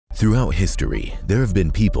Throughout history, there have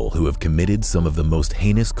been people who have committed some of the most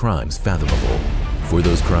heinous crimes fathomable. For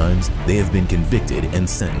those crimes, they have been convicted and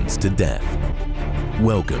sentenced to death.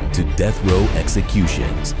 Welcome to Death Row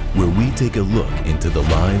Executions, where we take a look into the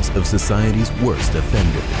lives of society's worst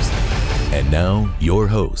offenders. And now, your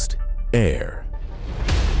host, Air.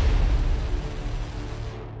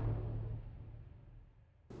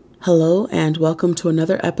 Hello and welcome to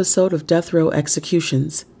another episode of Death Row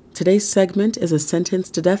Executions. Today's segment is a sentence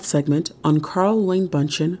to death segment on Carl Wayne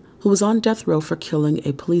Buntion, who was on death row for killing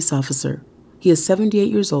a police officer. He is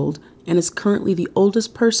 78 years old and is currently the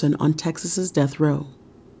oldest person on Texas's death row.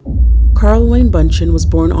 Carl Wayne Buntion was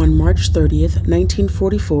born on March 30th,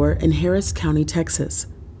 1944 in Harris County, Texas.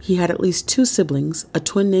 He had at least two siblings, a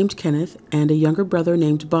twin named Kenneth and a younger brother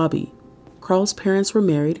named Bobby. Carl's parents were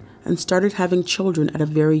married and started having children at a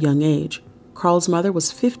very young age. Carl's mother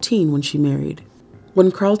was 15 when she married. When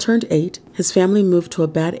Carl turned 8, his family moved to a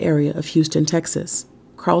bad area of Houston, Texas.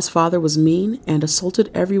 Carl's father was mean and assaulted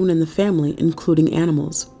everyone in the family, including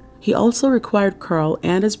animals. He also required Carl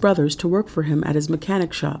and his brothers to work for him at his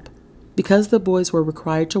mechanic shop. Because the boys were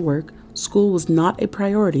required to work, school was not a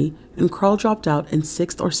priority, and Carl dropped out in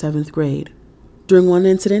 6th or 7th grade. During one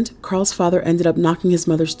incident, Carl's father ended up knocking his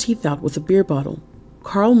mother's teeth out with a beer bottle.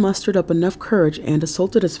 Carl mustered up enough courage and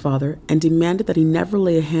assaulted his father and demanded that he never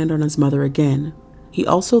lay a hand on his mother again. He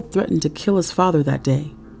also threatened to kill his father that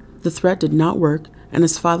day. The threat did not work, and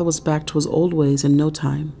his father was back to his old ways in no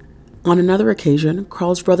time. On another occasion,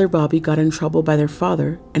 Carl's brother Bobby got in trouble by their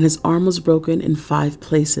father, and his arm was broken in 5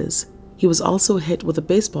 places. He was also hit with a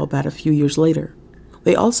baseball bat a few years later.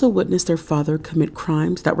 They also witnessed their father commit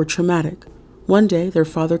crimes that were traumatic. One day, their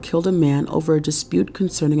father killed a man over a dispute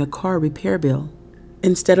concerning a car repair bill.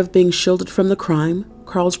 Instead of being shielded from the crime,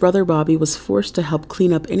 Carl's brother Bobby was forced to help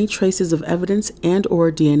clean up any traces of evidence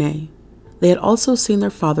and/or DNA. They had also seen their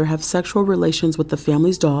father have sexual relations with the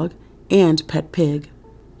family's dog and pet pig.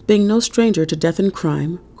 Being no stranger to death and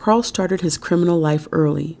crime, Carl started his criminal life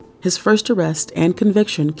early. His first arrest and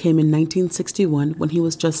conviction came in 1961 when he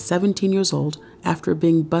was just 17 years old after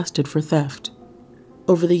being busted for theft.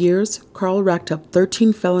 Over the years, Carl racked up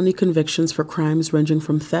 13 felony convictions for crimes ranging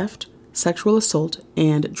from theft, sexual assault,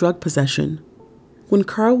 and drug possession. When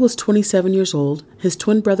Carl was 27 years old, his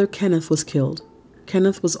twin brother Kenneth was killed.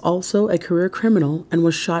 Kenneth was also a career criminal and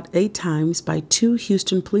was shot 8 times by 2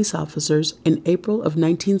 Houston police officers in April of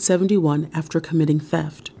 1971 after committing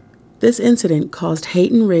theft. This incident caused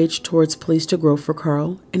hate and rage towards police to grow for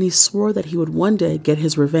Carl, and he swore that he would one day get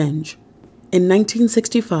his revenge. In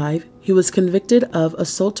 1965, he was convicted of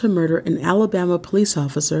assault to murder an Alabama police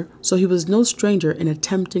officer, so he was no stranger in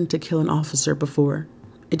attempting to kill an officer before.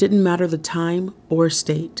 It didn't matter the time or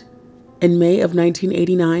state. In May of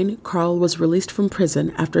 1989, Carl was released from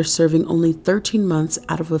prison after serving only 13 months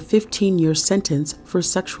out of a 15-year sentence for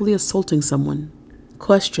sexually assaulting someone.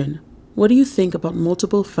 Question: what do you think about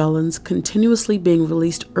multiple felons continuously being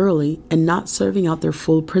released early and not serving out their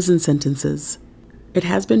full prison sentences? It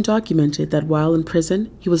has been documented that while in prison,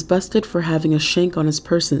 he was busted for having a shank on his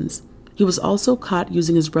persons. He was also caught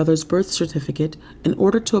using his brother's birth certificate in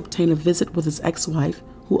order to obtain a visit with his ex-wife,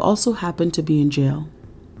 who also happened to be in jail.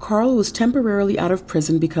 Carl was temporarily out of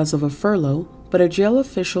prison because of a furlough, but a jail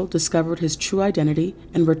official discovered his true identity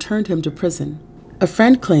and returned him to prison. A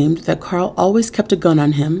friend claimed that Carl always kept a gun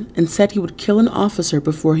on him and said he would kill an officer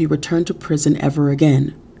before he returned to prison ever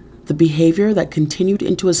again. The behavior that continued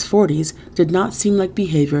into his 40s did not seem like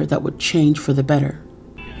behavior that would change for the better.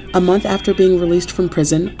 A month after being released from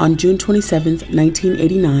prison, on June 27,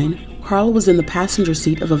 1989, Carl was in the passenger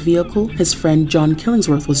seat of a vehicle his friend John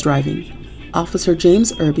Killingsworth was driving. Officer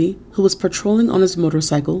James Irby, who was patrolling on his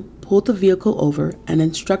motorcycle, pulled the vehicle over and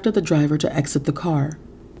instructed the driver to exit the car.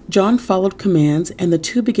 John followed commands and the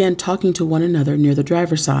two began talking to one another near the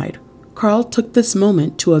driver's side. Carl took this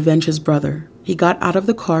moment to avenge his brother. He got out of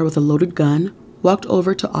the car with a loaded gun, walked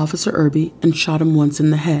over to Officer Irby, and shot him once in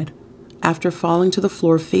the head. After falling to the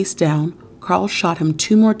floor face down, Carl shot him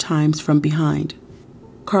 2 more times from behind.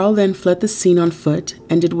 Carl then fled the scene on foot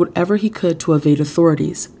and did whatever he could to evade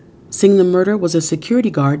authorities. Seeing the murder was a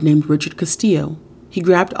security guard named Richard Castillo. He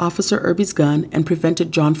grabbed Officer Irby's gun and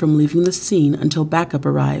prevented John from leaving the scene until backup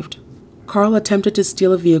arrived. Carl attempted to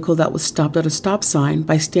steal a vehicle that was stopped at a stop sign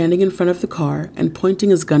by standing in front of the car and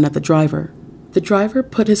pointing his gun at the driver. The driver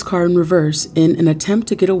put his car in reverse in an attempt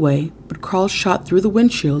to get away, but Carl shot through the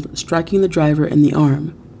windshield, striking the driver in the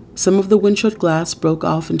arm. Some of the windshield glass broke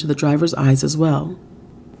off into the driver's eyes as well.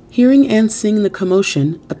 Hearing and seeing the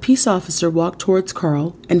commotion, a peace officer walked towards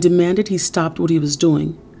Carl and demanded he stopped what he was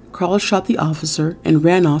doing. Carl shot the officer and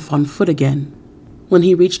ran off on foot again. When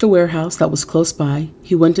he reached a warehouse that was close by,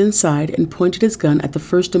 he went inside and pointed his gun at the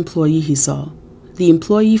first employee he saw. The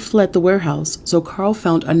employee fled the warehouse, so Carl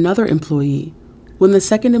found another employee. When the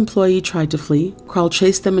second employee tried to flee, Carl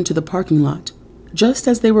chased them into the parking lot. Just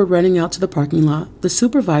as they were running out to the parking lot, the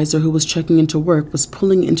supervisor who was checking into work was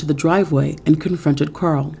pulling into the driveway and confronted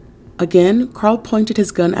Carl. Again, Carl pointed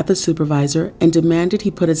his gun at the supervisor and demanded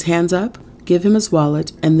he put his hands up, give him his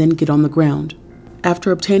wallet, and then get on the ground.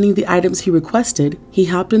 After obtaining the items he requested, he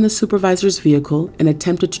hopped in the supervisor's vehicle and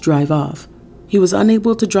attempted to drive off. He was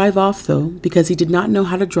unable to drive off, though, because he did not know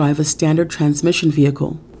how to drive a standard transmission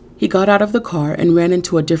vehicle. He got out of the car and ran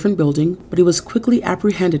into a different building, but he was quickly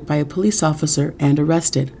apprehended by a police officer and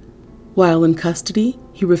arrested. While in custody,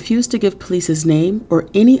 he refused to give police his name or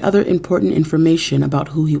any other important information about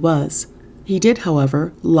who he was. He did,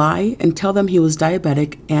 however, lie and tell them he was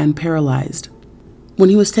diabetic and paralyzed. When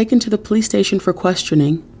he was taken to the police station for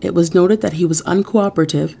questioning, it was noted that he was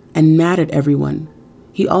uncooperative and mad at everyone.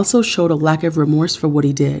 He also showed a lack of remorse for what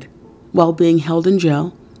he did. While being held in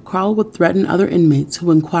jail, Carl would threaten other inmates who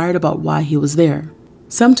inquired about why he was there.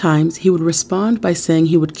 Sometimes he would respond by saying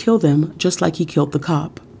he would kill them just like he killed the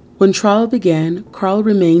cop. When trial began, Carl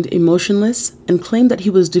remained emotionless and claimed that he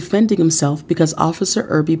was defending himself because Officer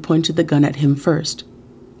Irby pointed the gun at him first.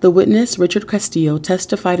 The witness, Richard Castillo,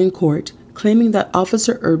 testified in court, claiming that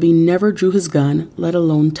Officer Irby never drew his gun, let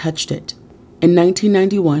alone touched it. In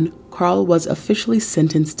 1991, Carl was officially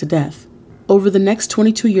sentenced to death. Over the next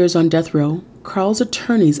 22 years on death row, Carl's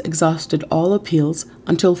attorneys exhausted all appeals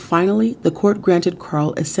until finally the court granted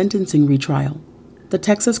Carl a sentencing retrial. The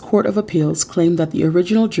Texas Court of Appeals claimed that the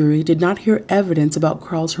original jury did not hear evidence about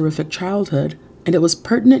Carl's horrific childhood, and it was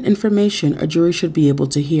pertinent information a jury should be able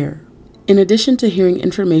to hear. In addition to hearing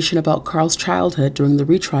information about Carl's childhood during the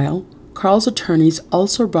retrial, Carl's attorneys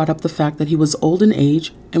also brought up the fact that he was old in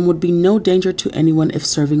age and would be no danger to anyone if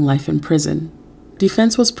serving life in prison.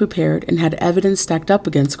 Defense was prepared and had evidence stacked up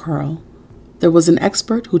against Carl. There was an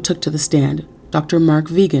expert who took to the stand, Dr. Mark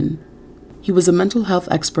Vegan. He was a mental health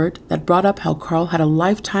expert that brought up how Carl had a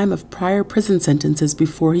lifetime of prior prison sentences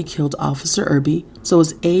before he killed Officer Irby, so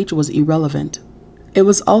his age was irrelevant. It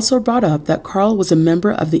was also brought up that Carl was a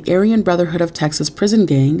member of the Aryan Brotherhood of Texas prison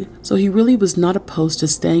gang, so he really was not opposed to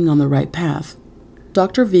staying on the right path.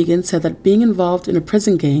 Dr. Vegan said that being involved in a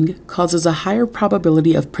prison gang causes a higher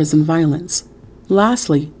probability of prison violence.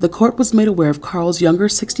 Lastly, the court was made aware of Carl's younger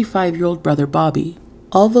 65-year-old brother, Bobby.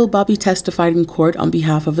 Although Bobby testified in court on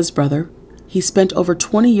behalf of his brother, he spent over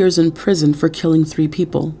 20 years in prison for killing 3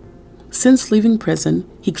 people. Since leaving prison,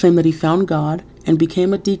 he claimed that he found God and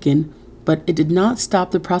became a deacon, but it did not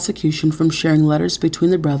stop the prosecution from sharing letters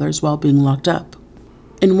between the brothers while being locked up.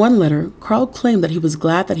 In one letter, Carl claimed that he was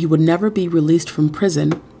glad that he would never be released from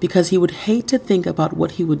prison because he would hate to think about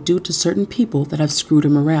what he would do to certain people that have screwed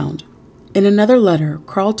him around. In another letter,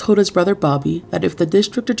 Carl told his brother Bobby that if the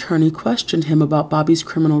district attorney questioned him about Bobby's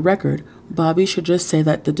criminal record, Bobby should just say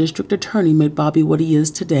that the district attorney made Bobby what he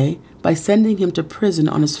is today by sending him to prison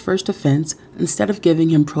on his first offense instead of giving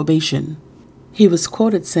him probation. He was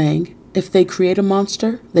quoted saying, "If they create a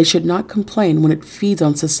monster, they should not complain when it feeds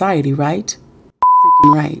on society, right?"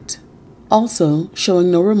 Freaking right. Also,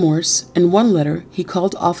 showing no remorse, in one letter, he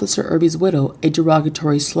called Officer Irby's widow a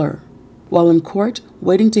derogatory slur. While in court,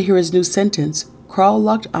 waiting to hear his new sentence, Carl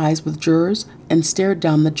locked eyes with jurors and stared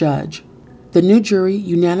down the judge. The new jury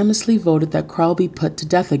unanimously voted that Carl be put to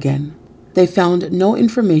death again. They found no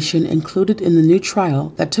information included in the new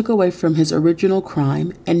trial that took away from his original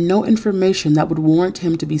crime and no information that would warrant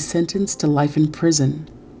him to be sentenced to life in prison.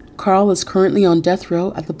 Carl is currently on death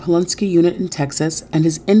row at the Polunsky unit in Texas, and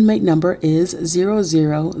his inmate number is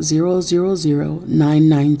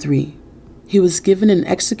 0000993. He was given an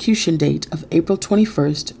execution date of April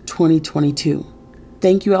 21st, 2022.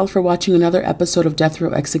 Thank you all for watching another episode of Death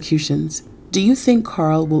Row Executions. Do you think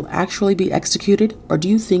Carl will actually be executed, or do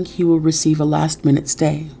you think he will receive a last-minute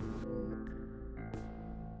stay?